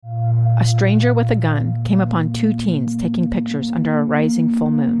a stranger with a gun came upon two teens taking pictures under a rising full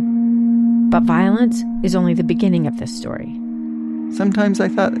moon. But violence is only the beginning of this story. Sometimes I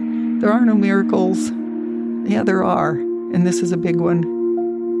thought, there are no miracles. Yeah, there are, and this is a big one.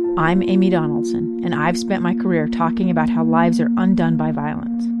 I'm Amy Donaldson, and I've spent my career talking about how lives are undone by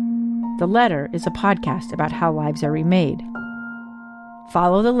violence. The Letter is a podcast about how lives are remade.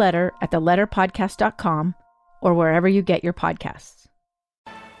 Follow The Letter at theletterpodcast.com or wherever you get your podcasts.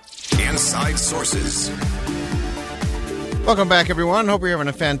 Inside Sources. Welcome back, everyone. Hope you're having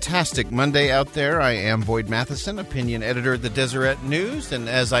a fantastic Monday out there. I am Boyd Matheson, opinion editor at the Deseret News. And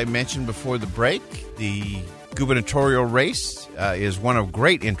as I mentioned before the break, the gubernatorial race is one of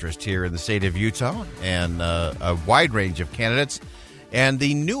great interest here in the state of Utah, and a wide range of candidates. And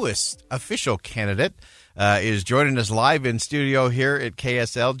the newest official candidate is joining us live in studio here at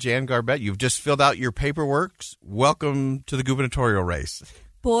KSL. Jan Garbett, you've just filled out your paperwork. Welcome to the gubernatorial race.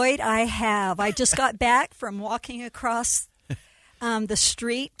 Boyd, I have. I just got back from walking across the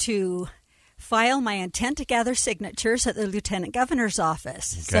street to file my intent to gather signatures at the Lieutenant Governor's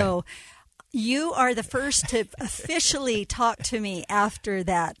office. Okay. So you are the first to officially talk to me after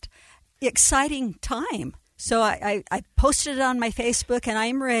that exciting time. So I posted it on my Facebook, and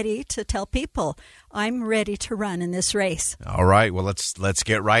I'm ready to tell people I'm ready to run in this race. All right. Well, let's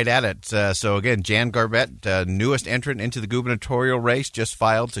get right at it. So again, Jan Garbett, newest entrant into the gubernatorial race, just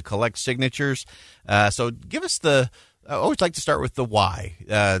filed to collect signatures. So give us I always like to start with the why.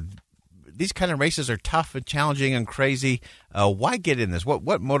 These kind of races are tough and challenging and crazy. Why get in this?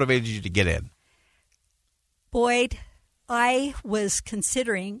 What motivated you to get in? Boyd, I was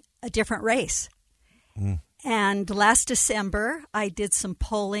considering a different race. And last December, I did some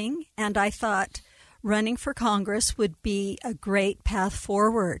polling, and I thought running for Congress would be a great path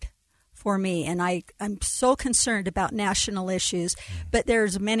forward for me. And I'm so concerned about national issues, but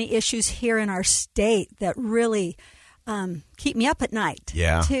there's many issues here in our state that really keep me up at night,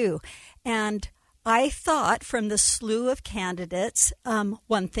 too. And I thought from the slew of candidates,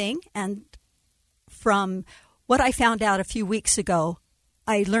 one thing, and from what I found out a few weeks ago,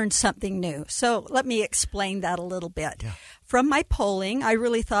 I learned something new. So let me explain that a little bit. Yeah. From my polling, I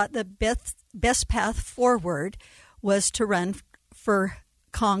really thought the best path forward was to run for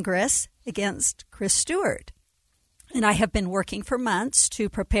Congress against Chris Stewart. And I have been working for months to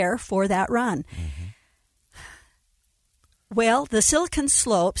prepare for that run. Mm-hmm. Well, the Silicon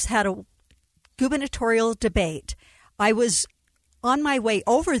Slopes had a gubernatorial debate. I was on my way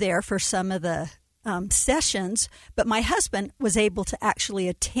over there for some of the sessions, but my husband was able to actually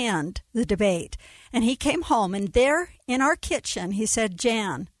attend the debate. And he came home, and there in our kitchen, he said,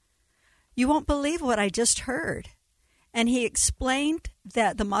 Jan, you won't believe what I just heard. And he explained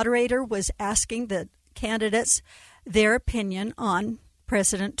that the moderator was asking the candidates their opinion on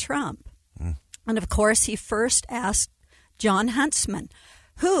President Trump. And of course, he first asked Jon Huntsman,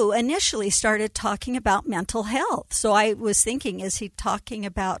 who initially started talking about mental health. So I was thinking, is he talking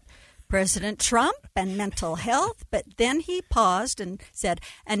about President Trump and mental health? But then he paused and said,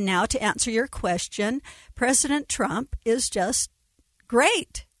 and now to answer your question, President Trump is just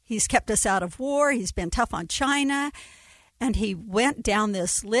great. He's kept us out of war. He's been tough on China. And he went down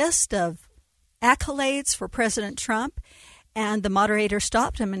this list of accolades for President Trump. And the moderator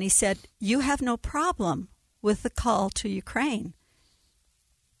stopped him and he said, you have no problem with the call to Ukraine.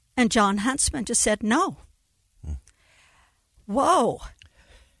 And Jon Huntsman just said, no. Whoa.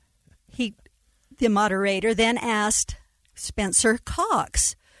 The moderator then asked Spencer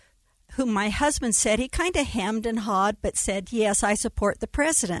Cox, whom my husband said he kind of hemmed and hawed, but said, yes, I support the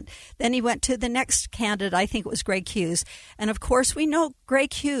president. Then he went to the next candidate. I think it was Greg Hughes. And, of course, we know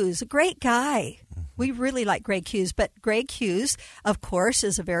Greg Hughes, a great guy. We really like Greg Hughes. But Greg Hughes, of course,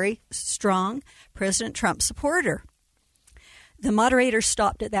 is a very strong President Trump supporter. The moderator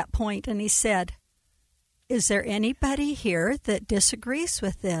stopped at that point and he said, is there anybody here that disagrees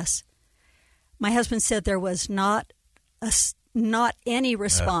with this? My husband said there was not any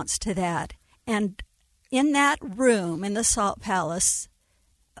response to that. And in that room, in the Salt Palace,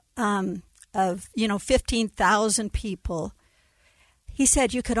 of 15,000 people, he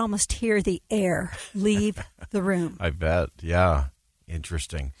said you could almost hear the air leave the room. I bet, yeah.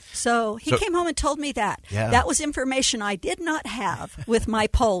 Interesting. So he came home and told me that. Yeah. That was information I did not have with my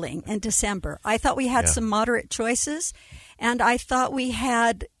polling in December. I thought we had some moderate choices, and I thought we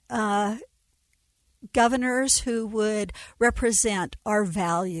had governors who would represent our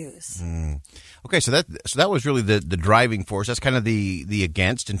values. Okay, so that was really the driving force. That's kind of the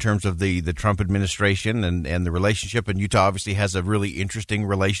against in terms of the Trump administration and the relationship. And Utah obviously has a really interesting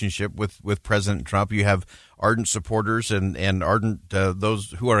relationship with President Trump. You have ardent supporters and ardent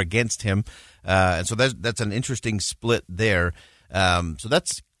those who are against him, and so that's an interesting split there. So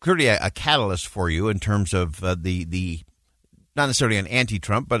that's clearly a catalyst for you in terms of the not necessarily an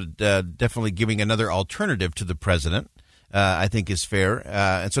anti-Trump, but definitely giving another alternative to the president. I think is fair.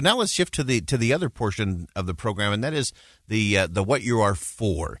 And so now let's shift to the other portion of the program, and that is the what you are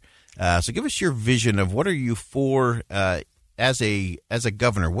for. So give us your vision of what are you for as a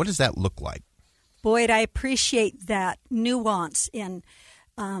governor. What does that look like? Boyd, I appreciate that nuance in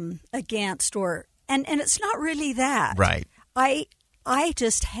against or and it's not really that. Right. I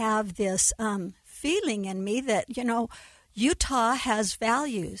just have this feeling in me that Utah has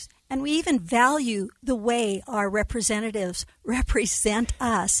values. And we even value the way our representatives represent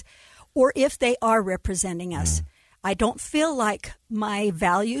us, or if they are representing us. I don't feel like my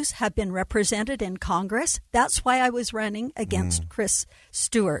values have been represented in Congress. That's why I was running against Chris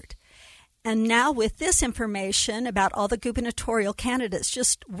Stewart. And now with this information about all the gubernatorial candidates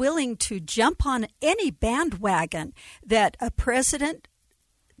just willing to jump on any bandwagon that a president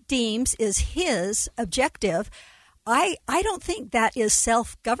deems is his objective, I don't think that is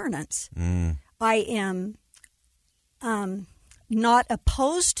self-governance. I am not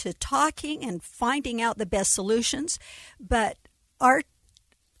opposed to talking and finding out the best solutions, but our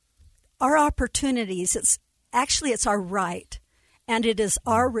opportunities, it's our right, and it is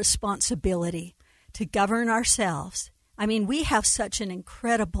our responsibility to govern ourselves. I mean, we have such an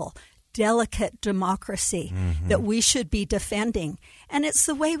incredible, delicate democracy that we should be defending, and it's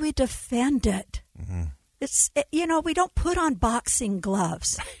the way we defend it. It's, we don't put on boxing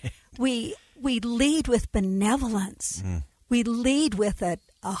gloves. We lead with benevolence. We lead with a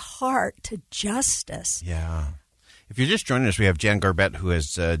heart to justice. Yeah. If you're just joining us, we have Jan Garbett, who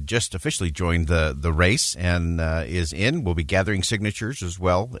has just officially joined the race and is in. We'll be gathering signatures as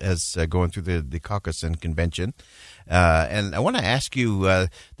well as going through the caucus and convention. And I want to ask you,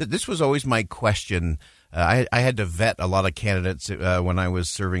 that this was always my question. I had to vet a lot of candidates when I was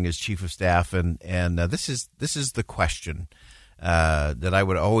serving as chief of staff, and this is the question that I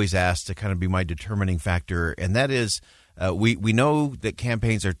would always ask to kind of be my determining factor, and that is we know that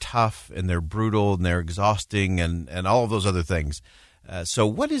campaigns are tough and they're brutal and they're exhausting and all of those other things. So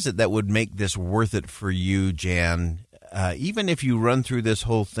what is it that would make this worth it for you, Jan, even if you run through this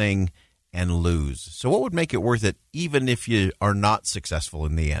whole thing and lose? So what would make it worth it even if you are not successful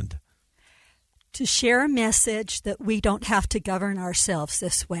in the end? To share a message that we don't have to govern ourselves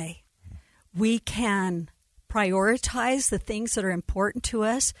this way. We can prioritize the things that are important to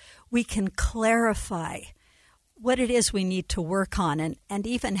us. We can clarify what it is we need to work on and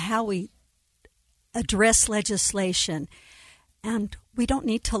even how we address legislation. And we don't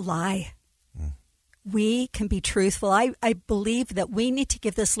need to lie. We can be truthful. I believe that we need to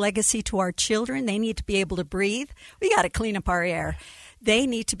give this legacy to our children. They need to be able to breathe. We got to clean up our air. They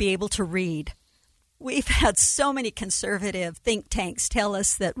need to be able to read. We've had so many conservative think tanks tell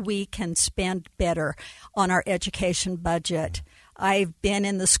us that we can spend better on our education budget. I've been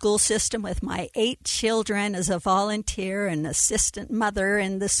in the school system with my 8 children as a volunteer and assistant mother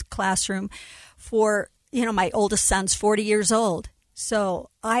in this classroom for, my oldest son's 40 years old. So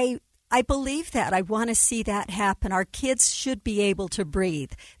I believe that. I want to see that happen. Our kids should be able to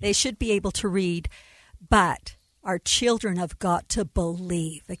breathe. They should be able to read. But our children have got to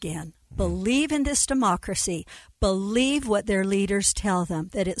believe again. Believe in this democracy. Believe what their leaders tell them,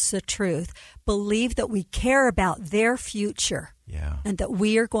 that it's the truth. Believe that we care about their future and that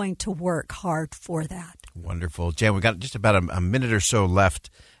we are going to work hard for that. Wonderful. Jan, we've got just about a minute or so left,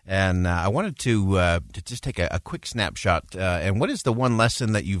 and I wanted to just take a quick snapshot. And what is the one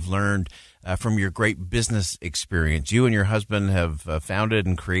lesson that you've learned from your great business experience? You and your husband have founded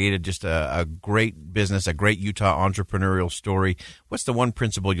and created just a great business, a great Utah entrepreneurial story. What's the one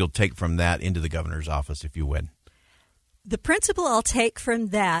principle you'll take from that into the governor's office if you win? The principle I'll take from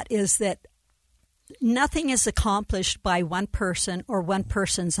that is that nothing is accomplished by one person or one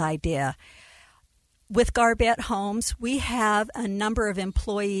person's idea. With Garbett Homes, we have a number of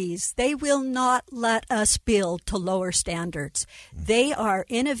employees. They will not let us build to lower standards. They are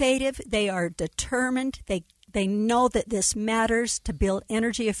innovative. They are determined. They know that this matters to build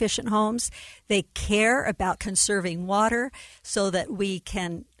energy-efficient homes. They care about conserving water so that we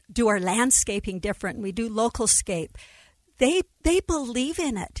can do our landscaping different. We do local scape. They believe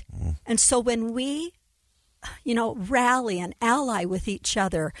in it. And so when we rally and ally with each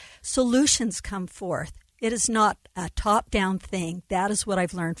other. Solutions come forth. It is not a top-down thing. That is what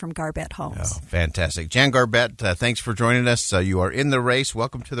I've learned from Garbett Holmes. Oh, fantastic. Jan Garbett, thanks for joining us. You are in the race.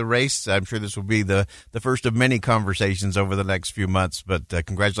 Welcome to the race. I'm sure this will be the first of many conversations over the next few months, but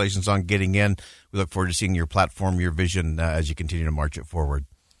congratulations on getting in. We look forward to seeing your platform, your vision as you continue to march it forward.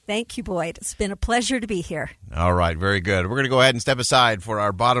 Thank you, Boyd. It's been a pleasure to be here. All right, very good. We're going to go ahead and step aside for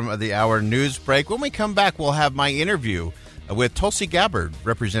our bottom of the hour news break. When we come back, we'll have my interview with Tulsi Gabbard,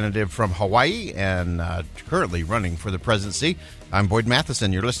 representative from Hawaii and currently running for the presidency. I'm Boyd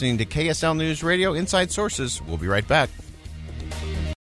Matheson. You're listening to KSL News Radio Inside Sources. We'll be right back.